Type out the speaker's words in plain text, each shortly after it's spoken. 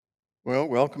Well,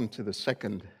 welcome to the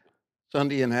second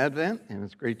Sunday in Advent, and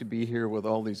it's great to be here with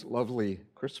all these lovely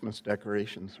Christmas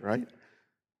decorations, right?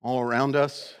 All around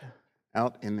us,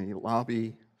 out in the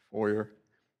lobby foyer.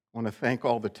 I want to thank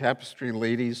all the tapestry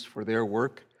ladies for their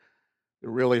work, the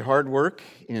really hard work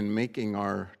in making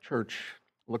our church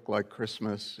look like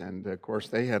Christmas. And of course,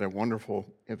 they had a wonderful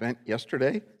event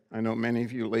yesterday. I know many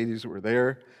of you ladies were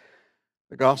there.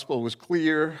 The gospel was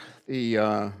clear,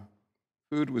 the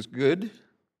food was good.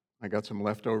 I got some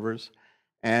leftovers,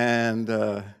 and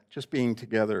just being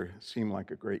together seemed like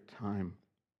a great time.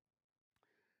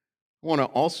 I want to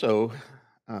also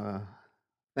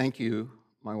thank you,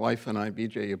 my wife and I,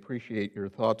 BJ, appreciate your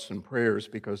thoughts and prayers,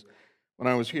 because when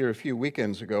I was here a few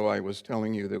weekends ago, I was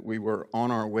telling you that we were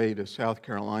on our way to South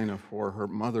Carolina for her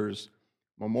mother's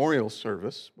memorial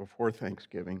service before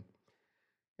Thanksgiving,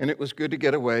 and it was good to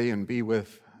get away and be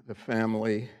with the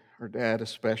family, her dad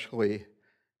especially,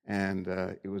 and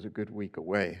it was a good week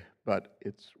away, but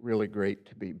it's really great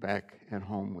to be back at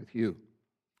home with you.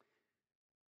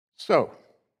 So,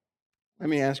 let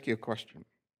me ask you a question.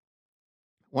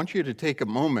 I want you to take a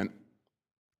moment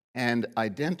and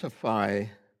identify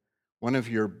one of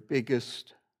your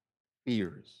biggest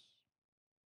fears.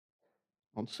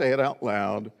 Don't say it out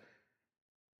loud.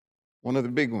 One of the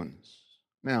big ones.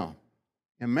 Now,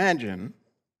 imagine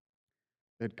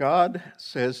that God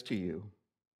says to you,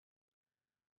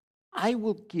 I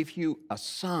will give you a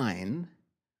sign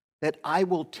that I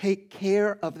will take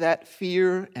care of that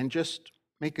fear and just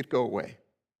make it go away.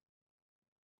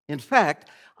 In fact,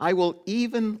 I will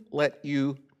even let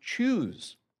you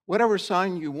choose whatever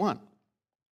sign you want,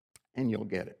 and you'll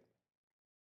get it.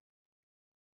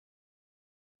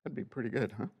 That'd be pretty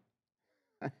good,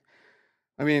 huh?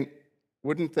 I mean,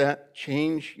 wouldn't that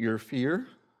change your fear?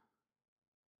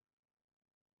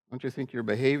 Don't you think your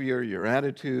behavior, your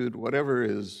attitude, whatever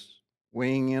is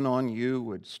weighing in on you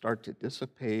would start to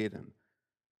dissipate, and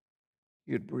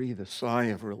you'd breathe a sigh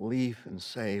of relief and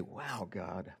say, wow,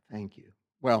 God, thank you.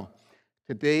 Well,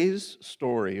 today's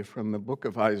story from the book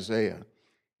of Isaiah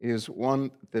is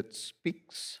one that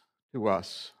speaks to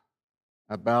us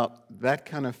about that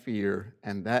kind of fear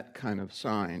and that kind of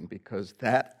sign, because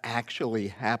that actually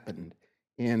happened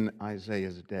in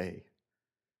Isaiah's day.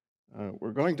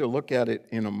 We're going to look at it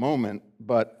in a moment,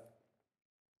 but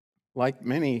like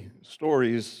many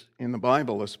stories in the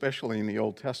Bible, especially in the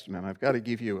Old Testament, I've got to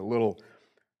give you a little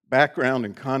background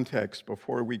and context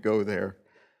before we go there.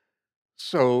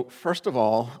 So, first of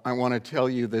all, I want to tell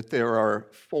you that there are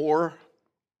 4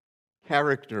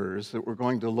 characters that we're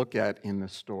going to look at in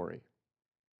this story.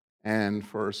 And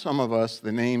for some of us,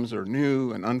 the names are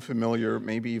new and unfamiliar,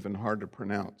 maybe even hard to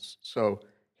pronounce. So,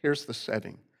 here's the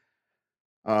setting.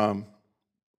 By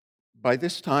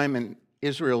this time in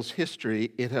Israel's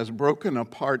history, it has broken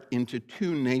apart into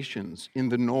 2 nations, in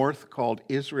the north called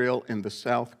Israel, in the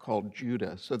south called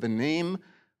Judah. So the name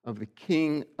of the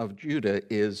king of Judah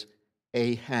is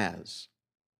Ahaz.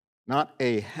 Not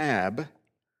Ahab,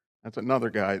 that's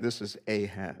another guy, this is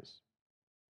Ahaz.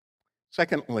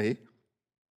 Secondly,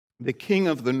 the king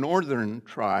of the northern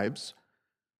tribes,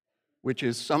 which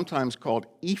is sometimes called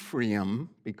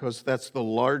Ephraim, because that's the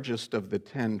largest of the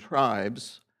 10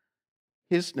 tribes,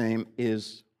 his name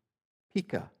is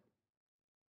Pekah.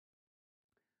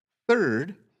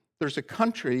 Third, there's a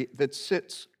country that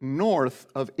sits north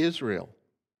of Israel.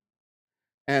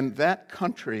 And that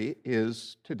country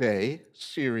is today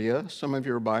Syria. Some of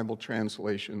your Bible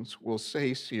translations will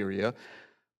say Syria.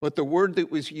 But the word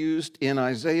that was used in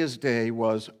Isaiah's day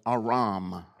was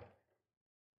Aram.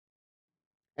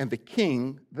 And the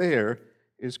king there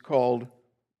is called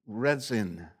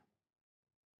Rezin.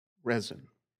 Rezin.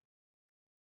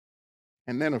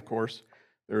 And then, of course,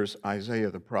 there's Isaiah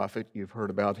the prophet. You've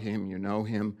heard about him. You know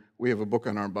him. We have a book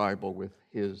in our Bible with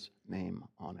his name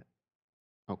on it.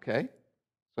 Okay?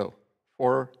 So,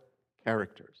 4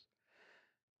 characters.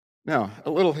 Now,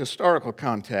 a little historical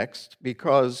context,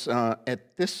 because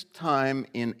at this time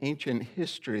in ancient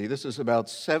history, this is about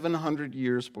 700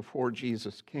 years before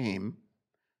Jesus came,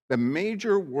 the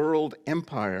major world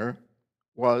empire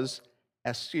was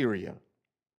Assyria.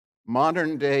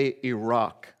 Modern-day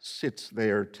Iraq sits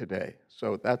there today.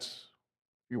 So that's,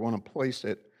 if you want to place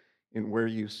it in where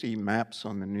you see maps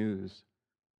on the news,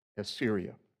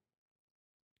 Assyria.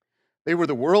 They were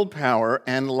the world power,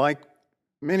 and like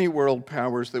many world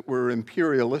powers that were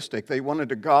imperialistic, they wanted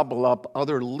to gobble up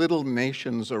other little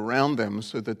nations around them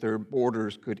so that their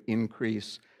borders could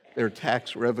increase, their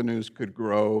tax revenues could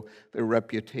grow, their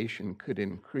reputation could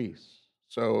increase.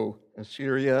 So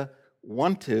Assyria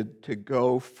wanted to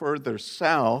go further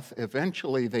south.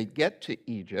 Eventually they get to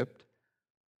Egypt,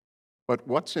 but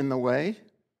what's in the way?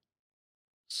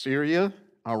 Syria,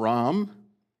 Aram,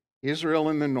 Israel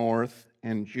in the north,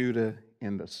 and Judah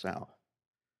in the south.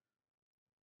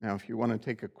 Now, if you want to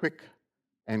take a quick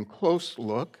and close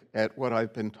look at what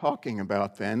I've been talking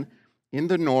about then, in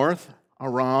the north,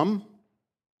 Aram,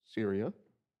 Syria,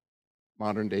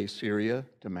 modern-day Syria,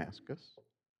 Damascus.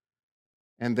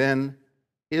 And then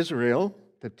Israel,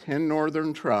 the 10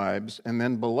 northern tribes, and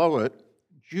then below it,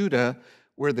 Judah,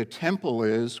 where the temple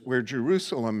is, where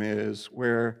Jerusalem is,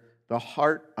 where the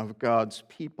heart of God's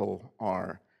people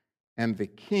are. And the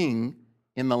king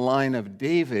in the line of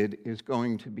David is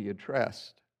going to be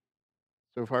addressed.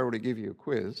 So if I were to give you a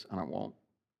quiz, and I won't.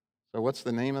 So what's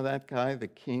the name of that guy, the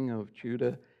king of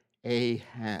Judah?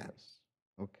 Ahaz.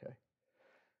 Okay.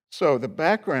 So the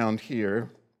background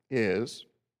here is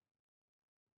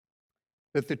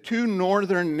that the two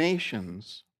northern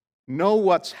nations know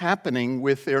what's happening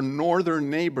with their northern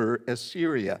neighbor,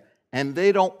 Assyria, and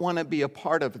they don't want to be a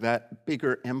part of that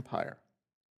bigger empire.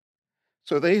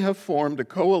 So they have formed a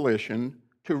coalition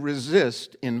to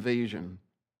resist invasion.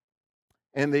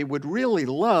 And they would really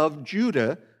love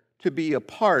Judah to be a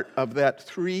part of that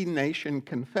three-nation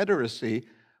confederacy,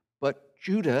 but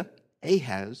Judah,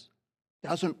 Ahaz,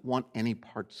 doesn't want any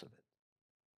parts of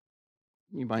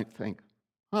it. You might think,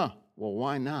 well,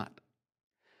 why not?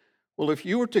 Well, if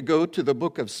you were to go to the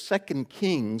book of 2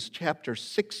 Kings, chapter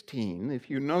 16,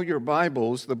 if you know your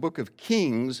Bibles, the book of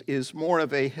Kings is more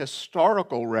of a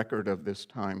historical record of this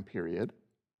time period.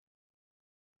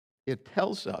 It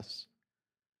tells us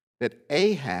that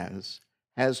Ahaz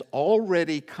has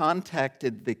already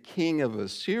contacted the king of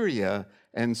Assyria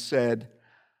and said,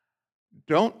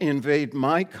 "Don't invade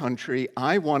my country.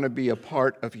 I want to be a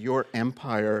part of your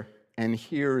empire, and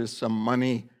here is some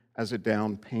money as a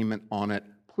down payment on it.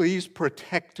 Please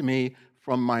protect me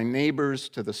from my neighbors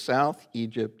to the south,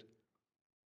 Egypt,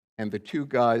 and the two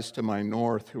guys to my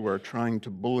north who are trying to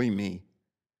bully me."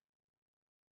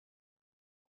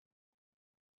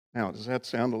 Now, does that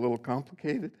sound a little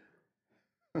complicated?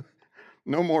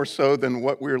 No more so than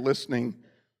what we're listening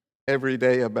every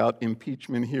day about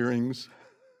impeachment hearings,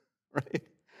 right?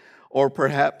 Or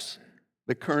perhaps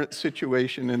the current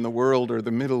situation in the world or the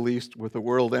Middle East with the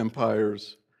world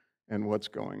empires and what's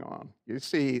going on. You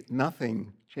see,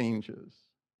 nothing changes,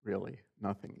 really.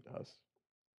 Nothing does.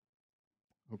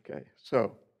 Okay,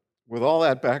 so with all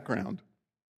that background,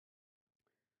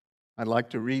 I'd like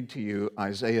to read to you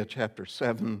Isaiah chapter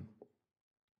 7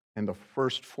 and the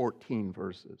first 14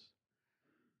 verses.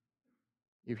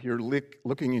 If you're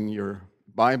looking in your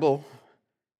Bible,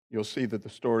 you'll see that the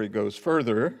story goes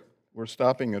further. We're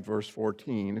stopping at verse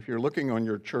 14. If you're looking on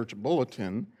your church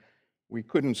bulletin, we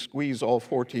couldn't squeeze all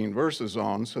 14 verses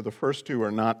on, so the first two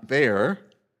are not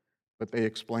there, but they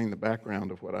explain the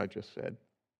background of what I just said.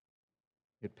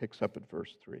 It picks up at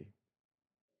verse 3.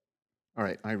 All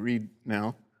right, I read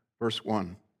now verse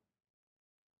 1.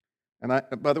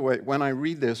 And by the way, when I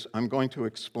read this, I'm going to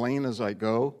explain as I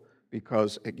go,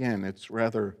 because, again, it's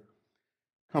rather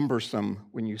cumbersome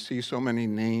when you see so many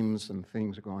names and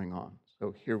things going on.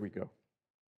 So here we go.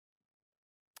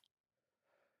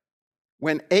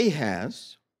 When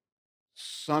Ahaz,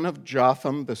 son of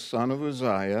Jotham, the son of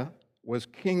Uzziah, was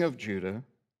king of Judah,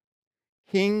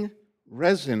 King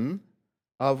Rezin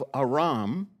of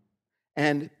Aram,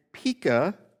 and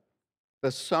Pekah,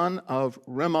 the son of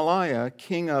Remaliah,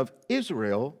 king of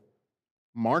Israel,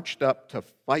 marched up to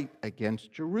fight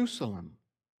against Jerusalem.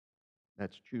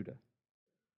 That's Judah.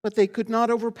 But they could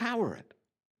not overpower it.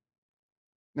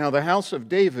 Now the house of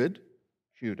David,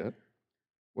 Judah,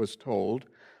 was told,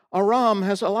 "Aram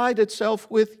has allied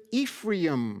itself with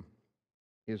Ephraim,"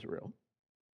 Israel.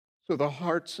 So the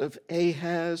hearts of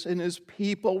Ahaz and his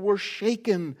people were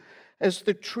shaken as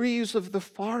the trees of the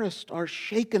forest are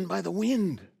shaken by the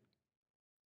wind.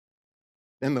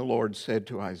 Then the Lord said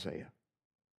to Isaiah,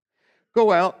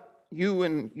 "Go out, you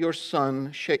and your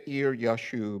son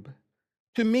Shear-Yashub,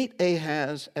 to meet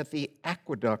Ahaz at the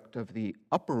aqueduct of the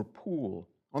upper pool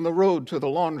on the road to the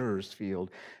launderer's field,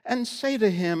 and say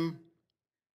to him,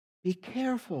 'Be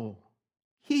careful,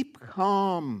 keep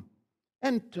calm,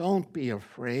 and don't be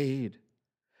afraid.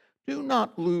 Do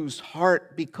not lose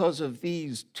heart because of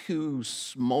these two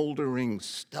smoldering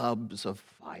stubs of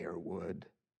firewood,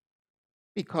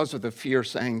 because of the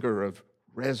fierce anger of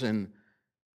Rezin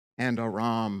and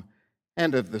Aram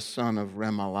and of the son of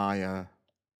Remaliah.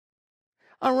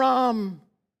 Aram,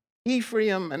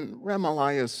 Ephraim, and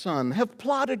Remaliah's son have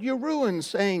plotted your ruin,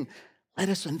 saying, "Let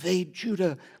us invade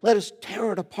Judah, let us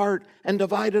tear it apart and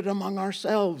divide it among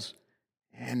ourselves,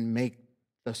 and make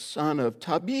the son of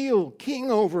Tabeel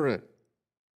king over it."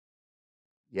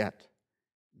 Yet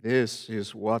this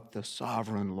is what the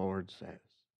sovereign Lord says: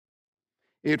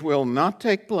 It will not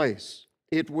take place.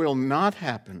 It will not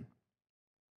happen.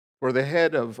 For the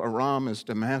head of Aram is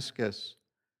Damascus,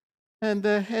 and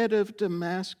the head of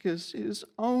Damascus is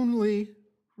only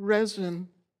Rezin.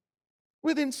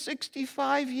 Within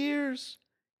 65 years,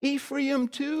 Ephraim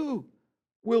too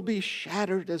will be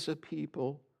shattered as a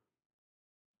people.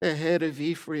 The head of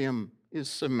Ephraim is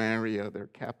Samaria, their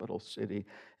capital city,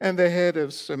 and the head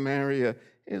of Samaria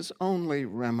is only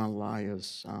Remaliah's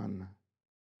son.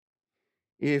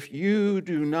 If you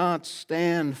do not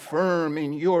stand firm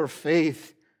in your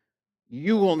faith,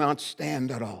 you will not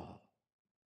stand at all.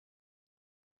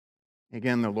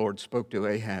 Again, the Lord spoke to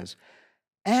Ahaz,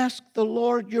 ask the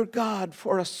Lord your God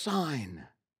for a sign,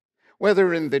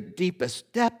 whether in the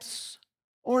deepest depths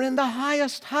or in the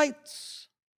highest heights.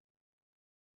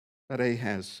 But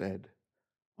Ahaz said,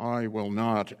 I will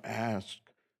not ask.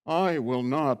 I will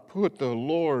not put the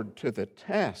Lord to the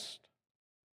test.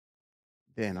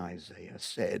 Then Isaiah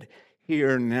said,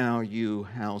 hear now, you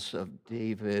house of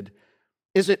David.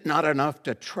 Is it not enough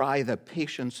to try the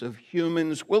patience of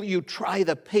humans? Will you try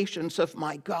the patience of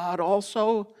my God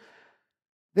also?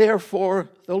 Therefore,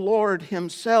 the Lord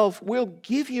himself will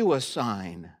give you a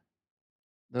sign.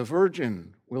 The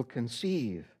virgin will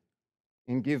conceive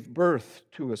and give birth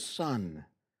to a son,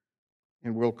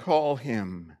 and will call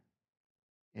him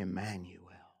Immanuel.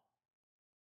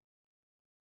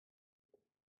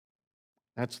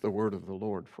 That's the word of the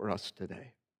Lord for us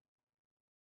today.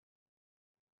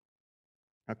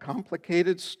 A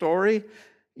complicated story?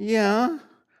 Yeah,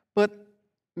 but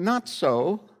not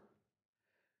so.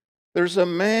 There's a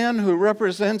man who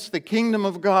represents the kingdom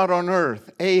of God on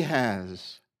earth,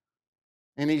 Ahaz,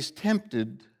 and he's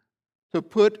tempted to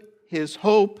put his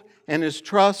hope and his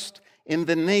trust in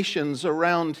the nations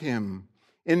around him,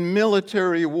 in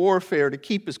military warfare to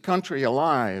keep his country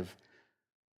alive.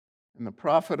 And the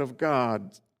prophet of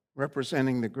God,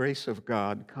 representing the grace of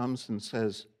God, comes and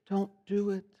says, don't do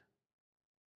it.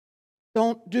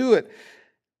 Don't do it.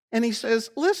 And he says,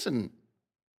 listen,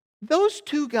 those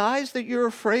two guys that you're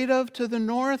afraid of to the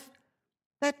north,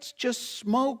 that's just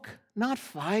smoke, not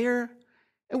fire.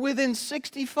 And within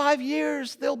 65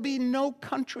 years, there'll be no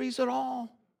countries at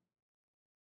all.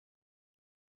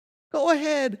 Go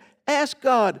ahead, ask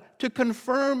God to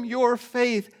confirm your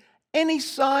faith, any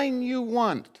sign you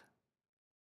want.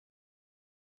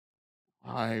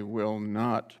 I will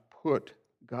not put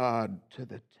God to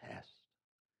the test.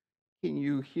 Can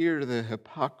you hear the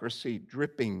hypocrisy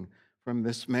dripping from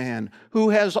this man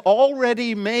who has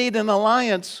already made an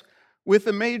alliance with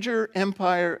the major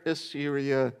empire,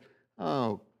 Assyria?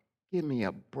 Oh, give me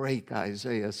a break,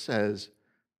 Isaiah says.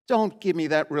 Don't give me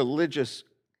that religious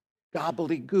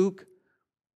gobbledygook.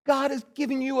 God is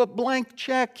giving you a blank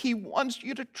check. He wants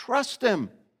you to trust him.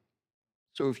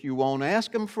 So if you won't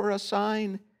ask him for a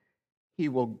sign, he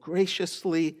will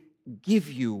graciously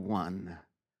give you one.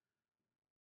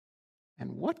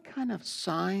 And what kind of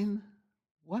sign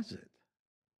was it?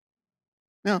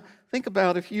 Now, think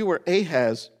about if you were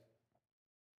Ahaz.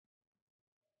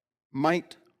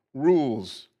 Might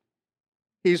rules.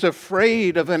 He's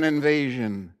afraid of an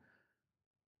invasion,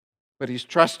 but he's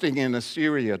trusting in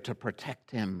Assyria to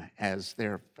protect him as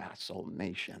their vassal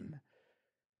nation.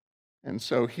 And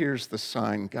so here's the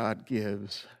sign God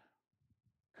gives.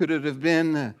 Could it have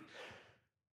been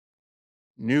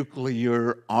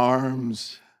nuclear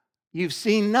arms? You've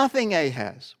seen nothing,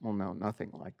 Ahaz. Well, no, nothing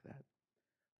like that.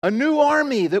 A new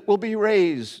army that will be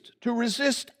raised to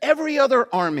resist every other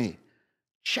army.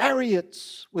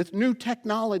 Chariots with new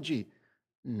technology.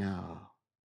 No.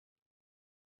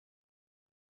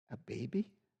 A baby?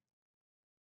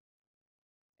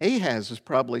 Ahaz is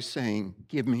probably saying,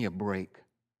 give me a break.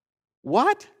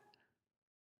 What?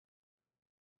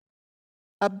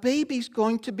 A baby's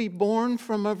going to be born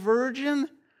from a virgin?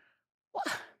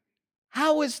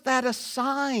 How is that a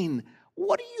sign?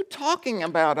 What are you talking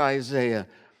about, Isaiah?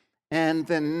 And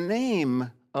the name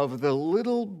of the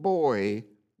little boy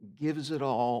gives it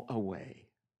all away.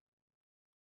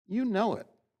 You know it.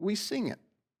 We sing it.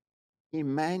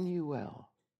 Immanuel.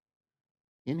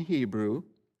 In Hebrew,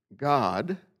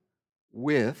 God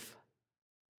with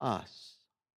us.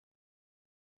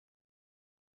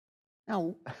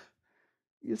 Now,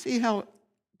 you see how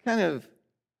kind of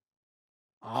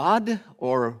odd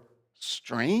or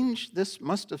strange this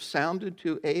must have sounded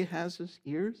to Ahaz's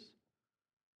ears?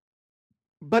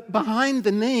 But behind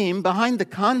the name, behind the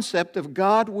concept of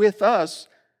God with us,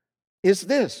 is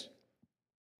this.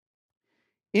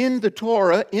 In the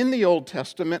Torah, in the Old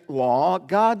Testament law,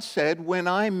 God said, when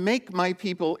I make my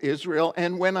people Israel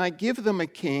and when I give them a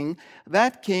king,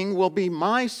 that king will be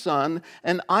my son,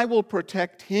 and I will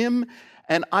protect him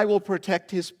and I will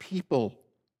protect his people.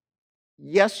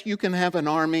 Yes, you can have an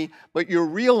army, but your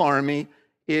real army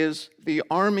is the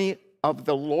army of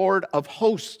the Lord of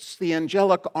hosts, the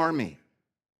angelic army.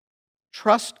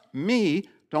 Trust me,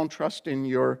 don't trust in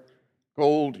your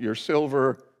gold, your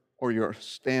silver, or your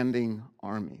standing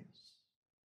armies.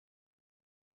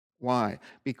 Why?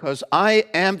 Because I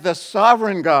am the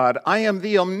sovereign God. I am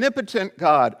the omnipotent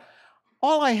God.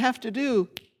 All I have to do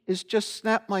is just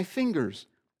snap my fingers,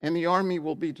 and the army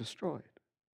will be destroyed.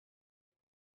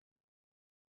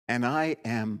 And I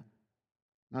am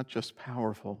not just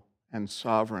powerful and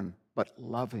sovereign, but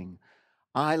loving.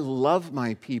 I love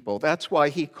my people. That's why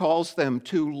he calls them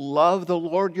to love the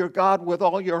Lord your God with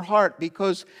all your heart,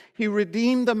 because he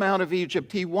redeemed them out of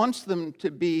Egypt. He wants them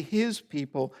to be his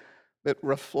people that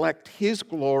reflect his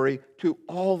glory to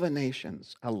all the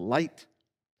nations, a light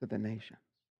to the nations.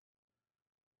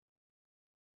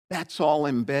 That's all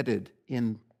embedded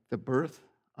in the birth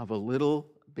of a little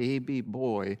baby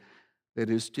boy that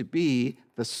is to be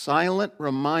the silent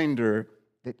reminder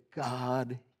that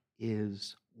God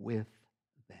is with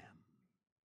them.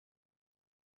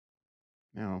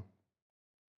 Now,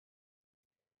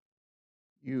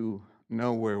 you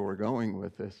know where we're going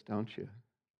with this, don't you?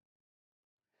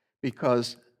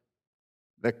 Because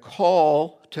the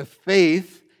call to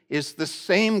faith is the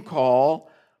same call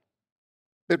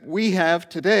that we have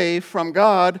today from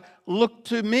God. Look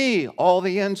to me, all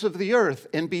the ends of the earth,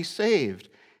 and be saved.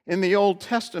 In the Old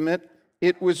Testament,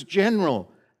 it was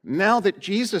general. Now that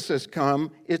Jesus has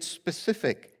come, it's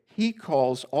specific. He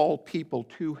calls all people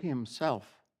to himself.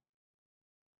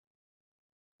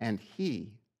 And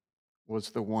he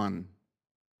was the one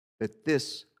that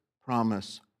this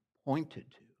promise pointed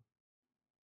to.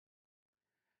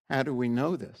 How do we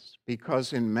know this?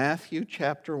 Because in Matthew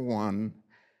chapter 1,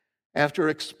 after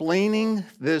explaining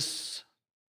this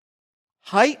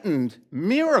heightened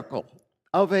miracle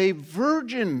of a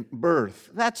virgin birth,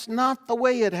 that's not the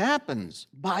way it happens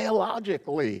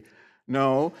biologically.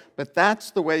 No, but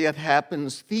that's the way it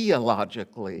happens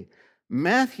theologically.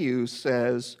 Matthew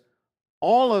says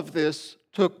all of this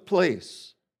took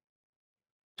place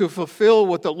to fulfill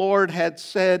what the Lord had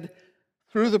said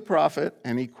through the prophet,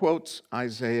 and he quotes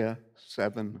Isaiah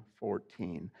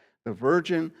 7:14. The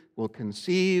virgin will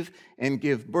conceive and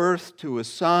give birth to a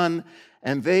son,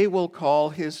 and they will call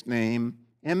his name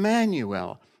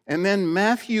Immanuel. And then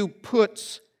Matthew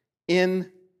puts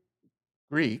in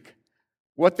Greek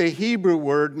what the Hebrew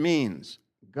word means: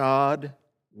 God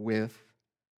with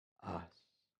us.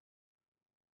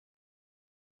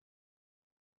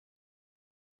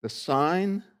 The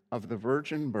sign of the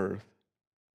virgin birth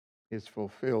is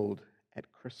fulfilled at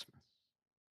Christmas.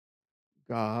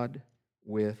 God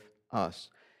with us.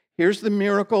 Here's the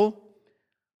miracle.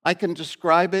 I can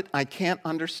describe it. I can't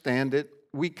understand it.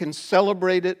 We can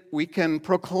celebrate it. We can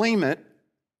proclaim it.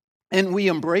 And we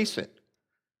embrace it.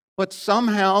 But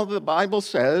somehow the Bible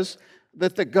says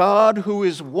that the God who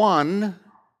is one,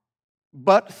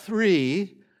 but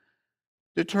three,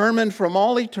 determined from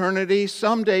all eternity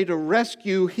someday to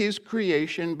rescue his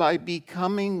creation by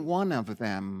becoming one of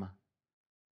them.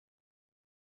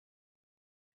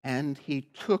 And he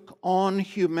took on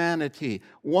humanity.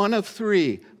 One of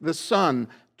three, the Son,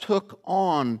 took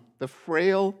on the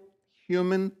frail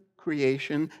human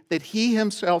creation that he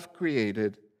himself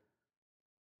created,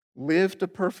 lived a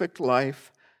perfect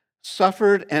life,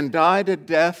 suffered and died a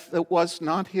death that was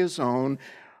not his own,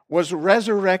 was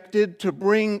resurrected to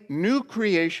bring new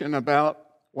creation about,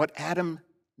 what Adam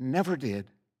never did.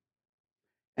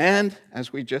 And,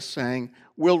 as we just sang,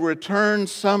 will return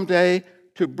someday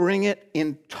to bring it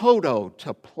in toto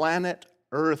to planet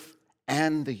Earth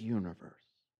and the universe.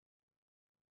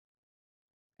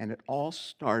 And it all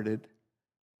started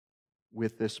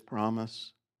with this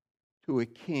promise to a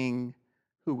king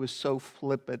who was so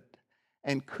flippant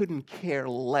and couldn't care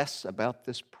less about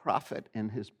this prophet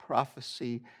and his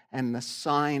prophecy and the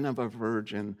sign of a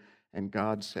virgin. And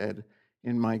God said,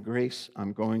 in my grace,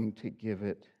 I'm going to give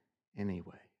it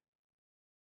anyway.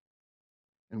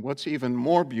 And what's even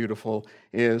more beautiful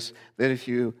is that if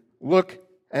you look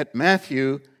at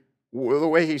Matthew, the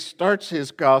way he starts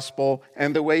his gospel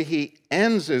and the way he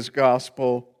ends his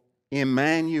gospel,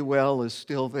 Immanuel is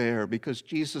still there, because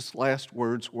Jesus' last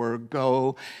words were,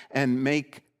 go and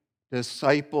make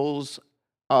disciples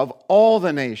of all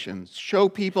the nations. Show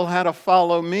people how to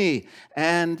follow me.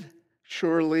 And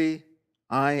surely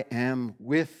I am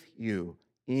with you.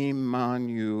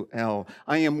 Immanuel.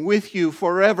 I am with you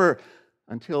forever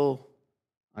until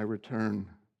I return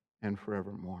and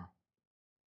forevermore.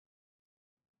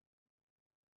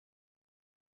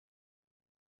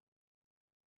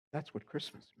 That's what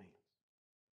Christmas means.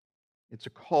 It's a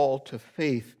call to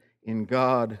faith in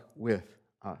God with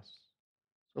us.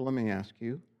 So let me ask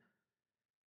you,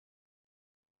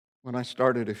 when I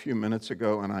started a few minutes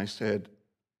ago and I said,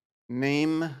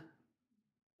 name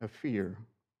a fear,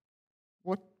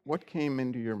 what came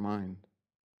into your mind?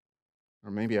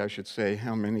 Or maybe I should say,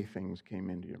 how many things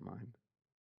came into your mind?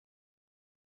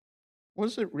 What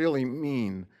does it really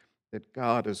mean that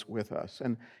God is with us?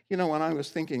 And, when I was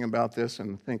thinking about this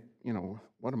and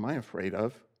what am I afraid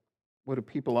of? What do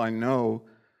people I know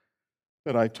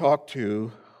that I talk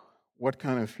to, what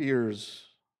kind of fears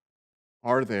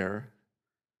are there?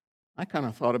 I kind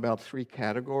of thought about three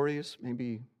categories.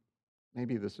 Maybe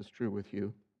this is true with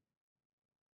you.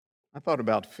 I thought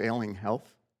about failing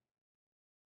health.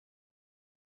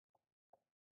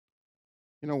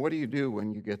 What do you do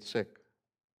when you get sick?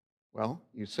 Well,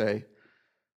 you say,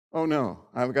 oh no,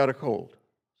 I've got a cold.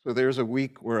 So there's a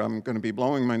week where I'm going to be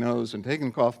blowing my nose and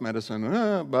taking cough medicine,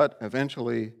 but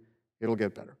eventually it'll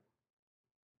get better.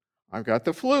 I've got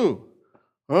the flu.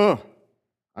 Oh,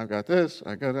 I've got this.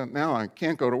 Now I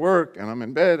can't go to work and I'm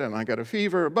in bed and I got a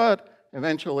fever, but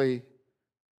eventually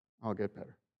I'll get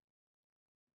better.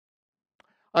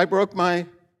 I broke my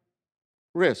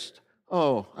wrist.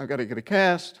 Oh, I've got to get a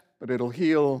cast, but it'll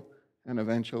heal and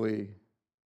eventually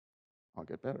I'll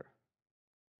get better.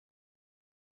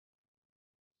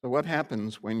 So what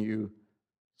happens when you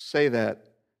say that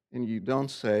and you don't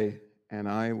say, and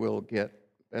I will get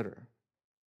better?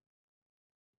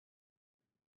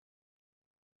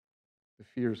 The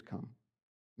fears come.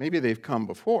 Maybe they've come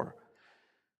before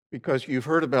because you've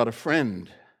heard about a friend,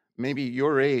 maybe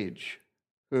your age,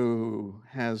 who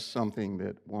has something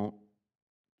that won't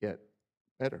get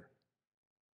better.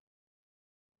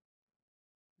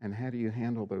 And how do you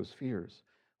handle those fears?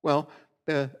 Well,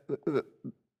 the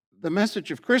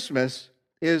message of Christmas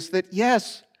is that,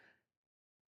 yes,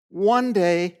 one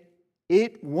day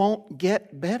it won't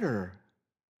get better.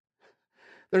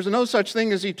 There's no such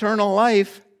thing as eternal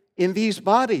life in these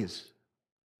bodies.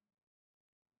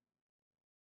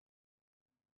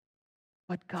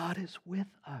 But God is with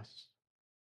us.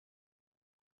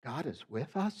 God is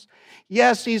with us?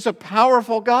 Yes, He's a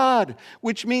powerful God,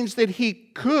 which means that He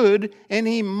could and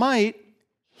He might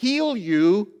heal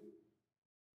you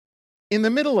in the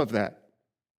middle of that.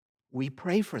 We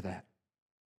pray for that.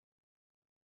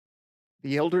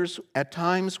 The elders at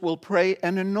times will pray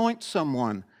and anoint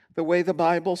someone the way the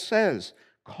Bible says,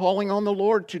 calling on the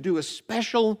Lord to do a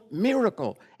special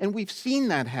miracle. And we've seen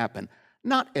that happen.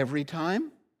 Not every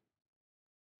time.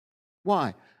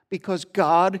 Why? Because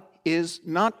God is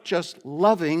not just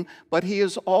loving, but He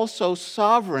is also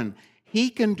sovereign. He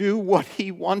can do what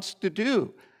He wants to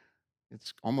do.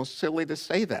 It's almost silly to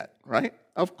say that, right?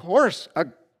 Of course,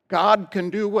 God can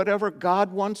do whatever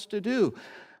God wants to do.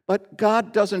 But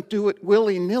God doesn't do it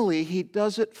willy-nilly. He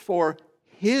does it for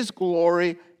His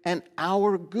glory and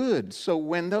our good. So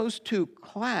when those two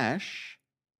clash,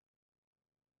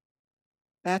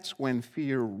 that's when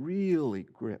fear really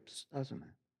grips, doesn't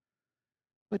it?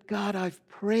 But God, I've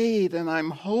prayed and I'm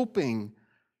hoping.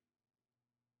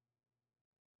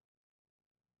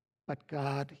 But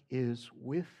God is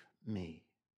with me.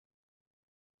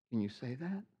 Can you say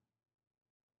that?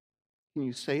 Can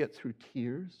you say it through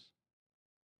tears?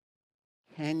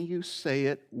 Can you say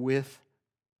it with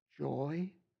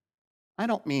joy? I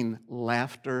don't mean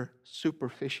laughter,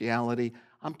 superficiality.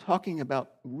 I'm talking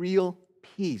about real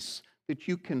peace that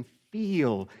you can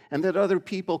feel and that other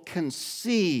people can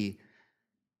see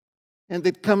and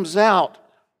that comes out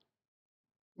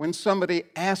when somebody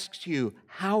asks you,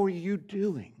 how are you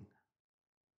doing?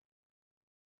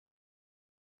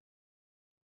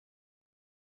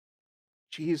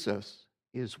 Jesus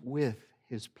is with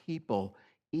His people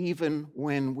even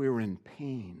when we're in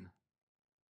pain.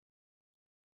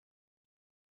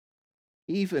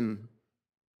 Even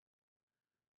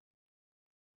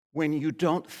when you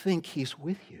don't think He's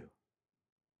with you.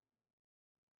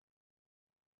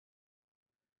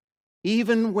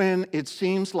 Even when it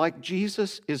seems like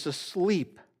Jesus is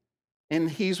asleep and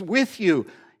He's with you.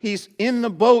 He's in the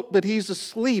boat, but He's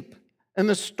asleep, and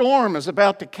the storm is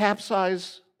about to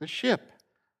capsize the ship.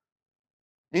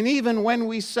 And even when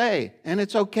we say, and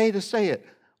it's okay to say it,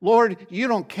 Lord, you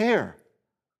don't care.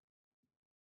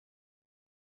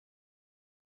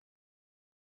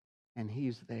 And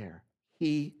He's there.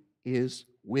 He is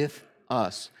with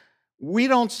us. We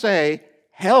don't say,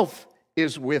 health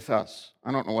is with us.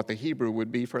 I don't know what the Hebrew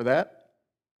would be for that.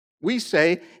 We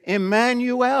say,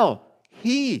 Immanuel,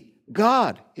 He,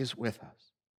 God, is with us.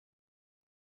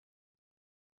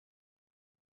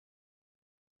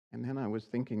 And then I was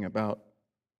thinking about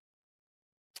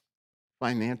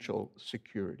financial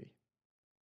security.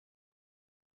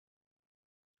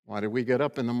 Why do we get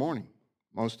up in the morning?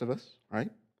 most of us, right?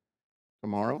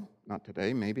 Tomorrow, not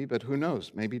today, maybe, but who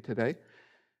knows, maybe today.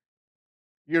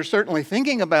 You're certainly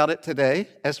thinking about it today,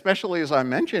 especially as I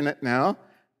mention it now.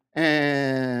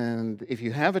 And if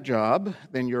you have a job,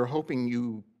 then you're hoping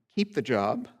you keep the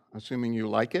job, assuming you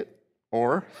like it,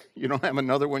 or you don't have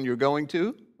another one you're going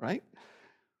to, right?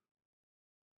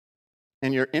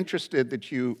 And you're interested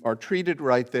that you are treated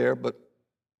right there, but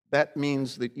that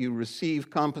means that you receive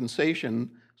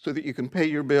compensation so that you can pay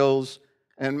your bills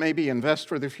and maybe invest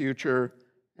for the future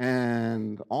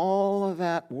and all of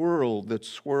that world that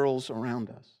swirls around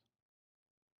us.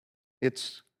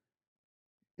 It's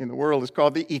in the world, it's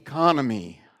called the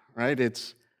economy, right?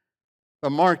 It's the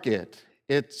market,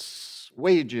 it's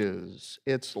wages,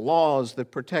 it's laws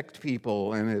that protect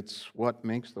people, and it's what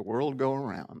makes the world go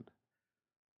around.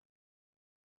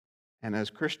 And as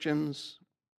Christians,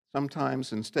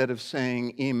 sometimes instead of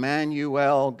saying,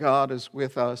 Immanuel, God is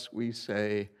with us, we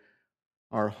say,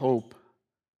 our hope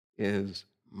is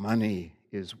money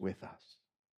is with us.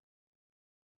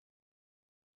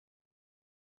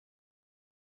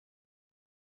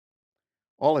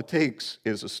 All it takes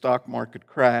is a stock market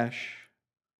crash,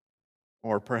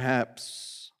 or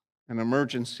perhaps an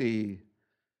emergency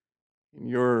in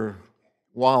your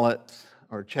wallet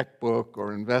or checkbook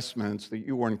or investments that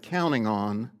you weren't counting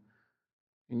on,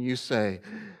 and you say,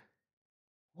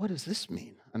 what does this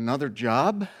mean? Another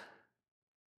job?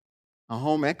 A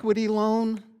home equity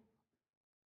loan?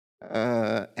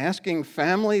 Asking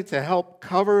family to help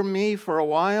cover me for a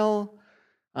while?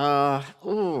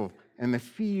 And the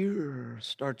fear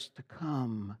starts to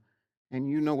come. And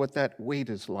you know what that weight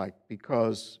is like,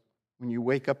 because when you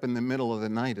wake up in the middle of the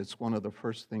night, it's one of the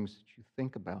first things that you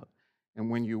think about. And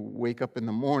when you wake up in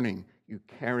the morning, you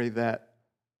carry that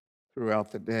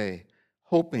throughout the day,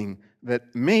 hoping that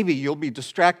maybe you'll be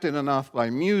distracted enough by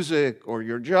music or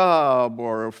your job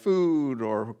or food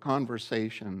or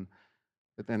conversation,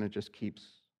 but then it just keeps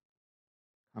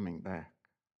coming back.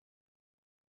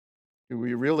 Do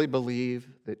we really believe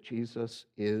that Jesus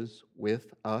is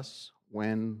with us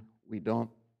when we don't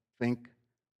think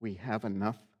we have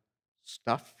enough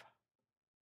stuff?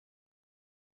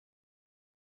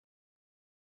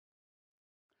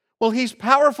 Well, he's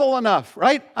powerful enough,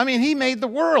 right? I mean, he made the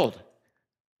world.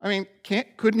 I mean,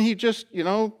 couldn't he just,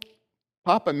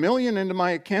 pop $1 million into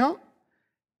my account?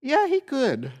 Yeah, he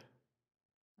could.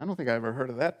 I don't think I ever heard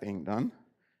of that being done.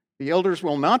 The elders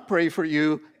will not pray for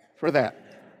you for that.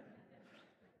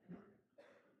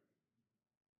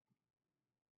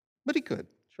 But he could,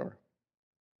 sure.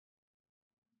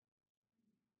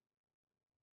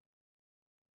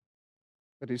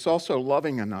 But he's also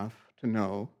loving enough to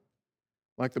know,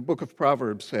 like the book of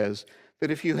Proverbs says,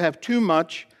 that if you have too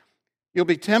much, you'll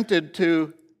be tempted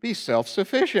to be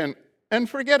self-sufficient and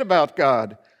forget about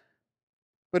God.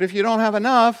 But if you don't have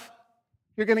enough,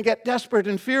 you're going to get desperate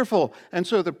and fearful. And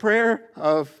so the prayer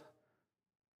of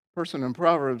the person in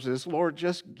Proverbs is, Lord,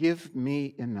 just give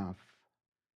me enough.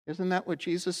 Isn't that what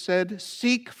Jesus said?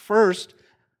 Seek first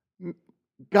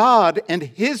God and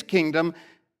his kingdom,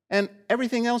 and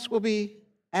everything else will be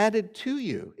added to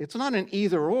you. It's not an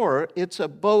either or, it's a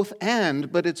both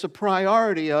and, but it's a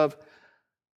priority of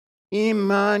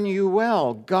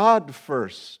Immanuel, God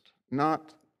first,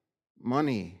 not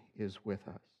money is with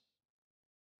us.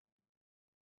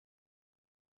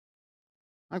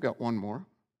 I've got one more.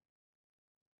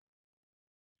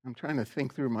 I'm trying to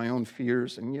think through my own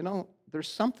fears, and there's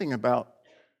something about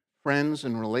friends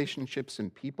and relationships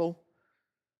and people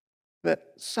that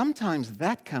sometimes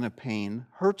that kind of pain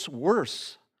hurts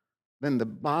worse than the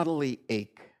bodily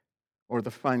ache or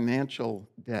the financial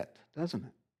debt, doesn't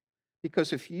it?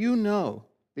 Because if you know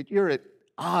that you're at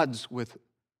odds with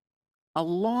a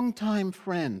longtime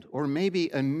friend, or maybe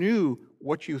a new,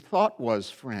 what you thought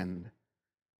was friend,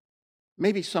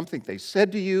 maybe something they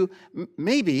said to you,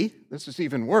 maybe, this is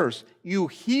even worse, you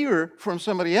hear from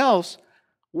somebody else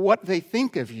what they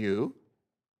think of you,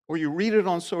 or you read it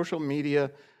on social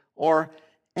media, or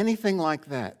anything like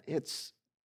that. It's,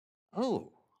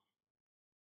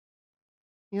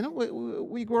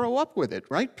 we grow up with it,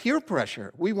 right? Peer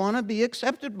pressure. We want to be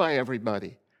accepted by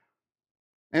everybody.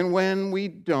 And when we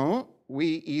don't, we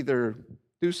either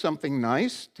do something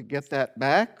nice to get that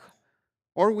back,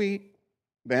 or we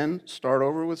then start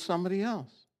over with somebody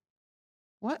else.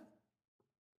 What?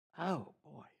 Oh,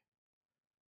 boy.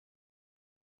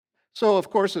 So, of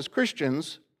course, as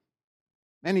Christians,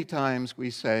 many times we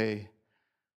say,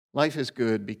 life is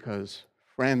good because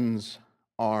friends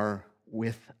are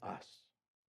with us.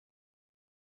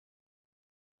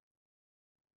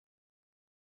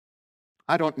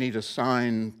 I don't need a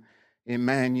sign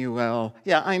Immanuel.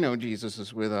 Yeah, I know Jesus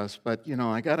is with us, but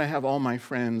I got to have all my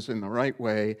friends in the right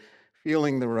way,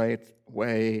 feeling the right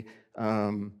way,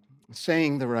 um,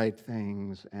 saying the right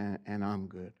things, and I'm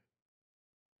good.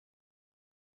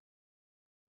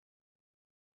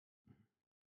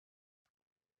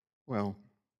 Well,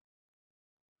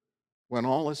 when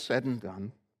all is said and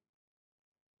done,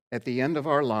 at the end of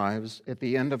our lives, at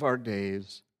the end of our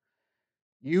days,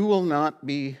 you will not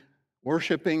be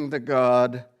worshiping the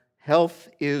God, health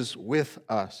is with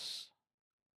us,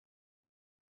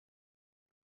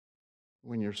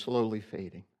 when you're slowly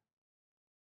fading.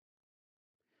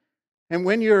 And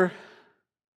when you're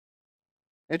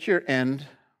at your end,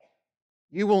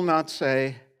 you will not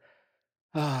say,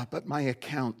 but my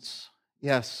accounts,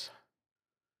 yes,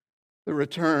 the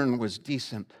return was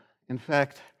decent. In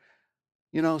fact,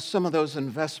 some of those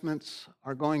investments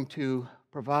are going to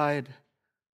provide,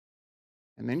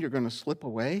 and then you're going to slip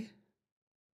away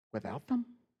without them?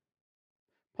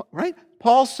 Right?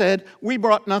 Paul said, we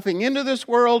brought nothing into this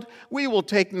world, we will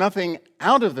take nothing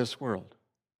out of this world.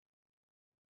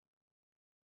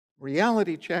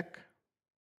 Reality check.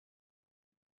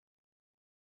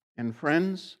 And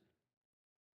friends,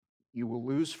 you will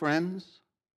lose friends.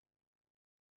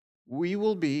 We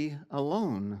will be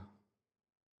alone.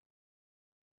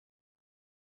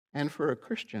 And for a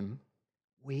Christian,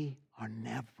 we are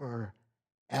never,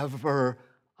 ever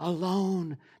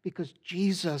alone because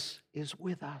Jesus is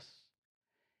with us.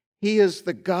 He is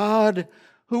the God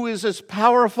who is as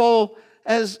powerful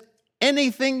as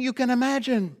anything you can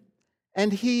imagine.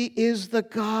 And He is the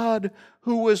God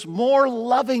who was more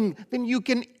loving than you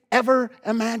can ever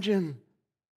imagine.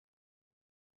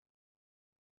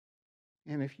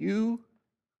 And if you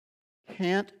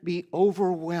can't be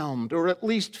overwhelmed, or at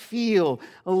least feel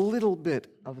a little bit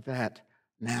of that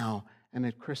now and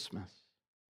at Christmas,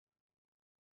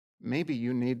 maybe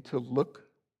you need to look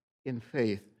in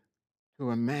faith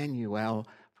to Immanuel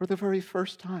for the very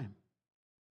first time.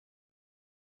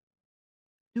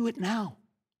 Do it now.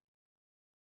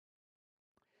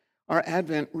 Our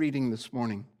Advent reading this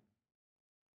morning.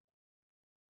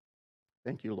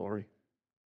 Thank you, Lori.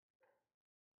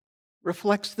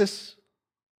 Reflects this.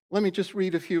 Let me just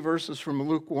read a few verses from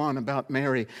Luke 1 about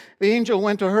Mary. The angel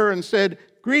went to her and said,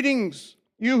 "Greetings,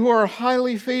 you who are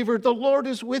highly favored, the Lord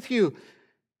is with you."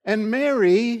 And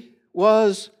Mary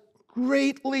was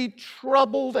greatly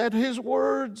troubled at his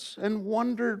words and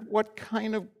wondered what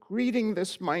kind of greeting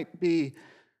this might be.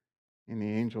 And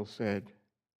the angel said,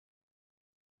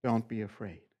 "Don't be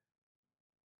afraid.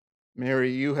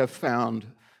 Mary, you have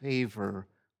found favor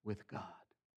with God."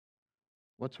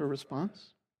 What's her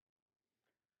response?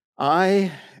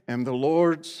 "I am the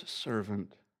Lord's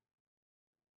servant.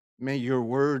 May your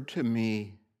word to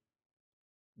me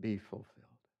be fulfilled."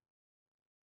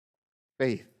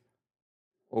 Faith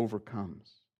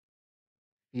overcomes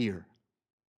fear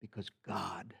because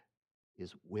God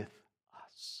is with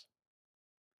us.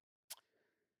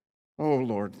 Oh,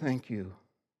 Lord, thank you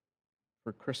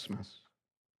for Christmas.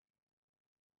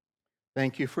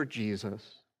 Thank you for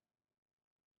Jesus,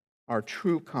 our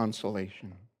true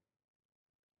consolation.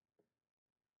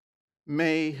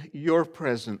 May your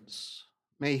presence,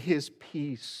 may His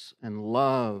peace and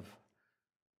love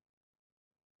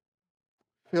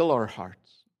fill our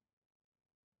hearts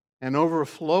and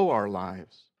overflow our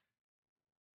lives,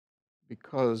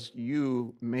 because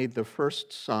you made the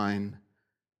first sign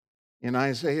in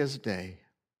Isaiah's day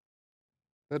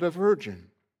that a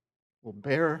virgin will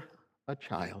bear a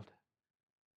child,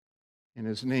 and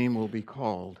his name will be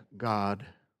called God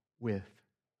with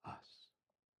us.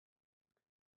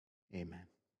 Amen.